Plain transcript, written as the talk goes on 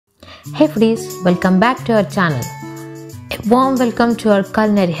Hey foodies, welcome back to our channel. A warm welcome to our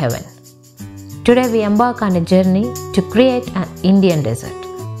culinary heaven. Today we embark on a journey to create an Indian dessert,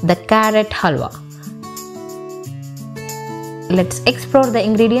 the carrot halwa. Let's explore the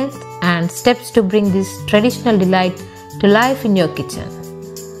ingredients and steps to bring this traditional delight to life in your kitchen.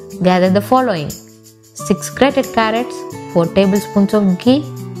 Gather the following: 6 grated carrots, 4 tablespoons of ghee,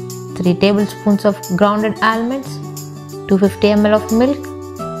 3 tablespoons of grounded almonds, 250 ml of milk,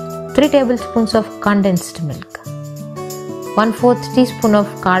 3 tablespoons of condensed milk, 1/4 teaspoon of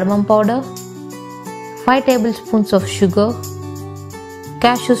cardamom powder, 5 tablespoons of sugar,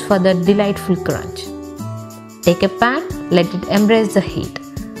 cashews for the delightful crunch. Take a pan, let it embrace the heat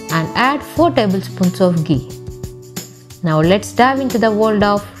and add 4 tablespoons of ghee. Now let's dive into the world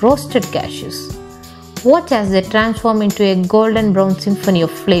of roasted cashews. Watch as they transform into a golden brown symphony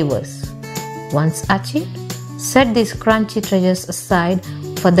of flavors. Once achieved, set these crunchy treasures aside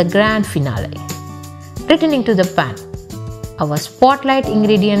for the grand finale. Returning to the pan, our spotlight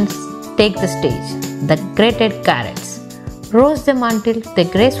ingredients take the stage: the grated carrots. Roast them until they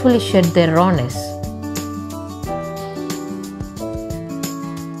gracefully shed their rawness.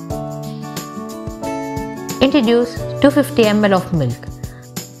 Introduce 250 ml of milk.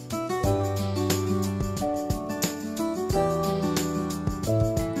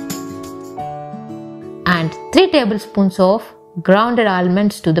 And 3 tablespoons of grounded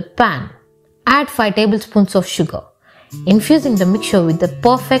almonds to the pan. Add 5 tablespoons of sugar, infusing the mixture with the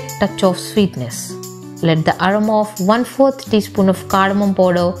perfect touch of sweetness. Let the aroma of 1/4 teaspoon of cardamom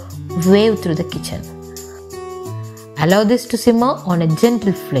powder wave through the kitchen. Allow this to simmer on a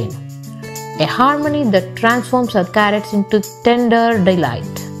gentle flame, a harmony that transforms our carrots into tender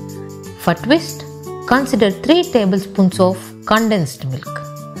delight. For twist, consider 3 tablespoons of condensed milk,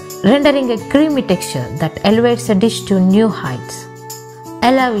 rendering a creamy texture that elevates a dish to new heights.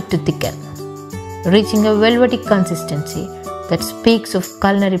 Allow it to thicken, reaching a velvety consistency that speaks of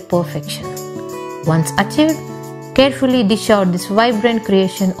culinary perfection. Once achieved, carefully dish out this vibrant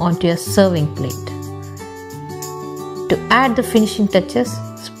creation onto your serving plate. To add the finishing touches,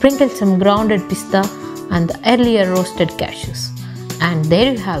 sprinkle some grounded pista and the earlier roasted cashews. And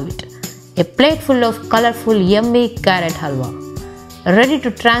there you have it, a plate full of colorful, yummy carrot halwa, ready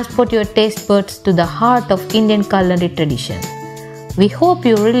to transport your taste buds to the heart of Indian culinary tradition. We hope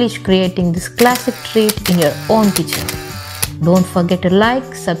you relish creating this classic treat in your own kitchen. Don't forget to like,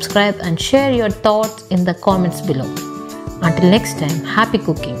 subscribe and share your thoughts in the comments below. Until next time, happy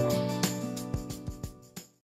cooking!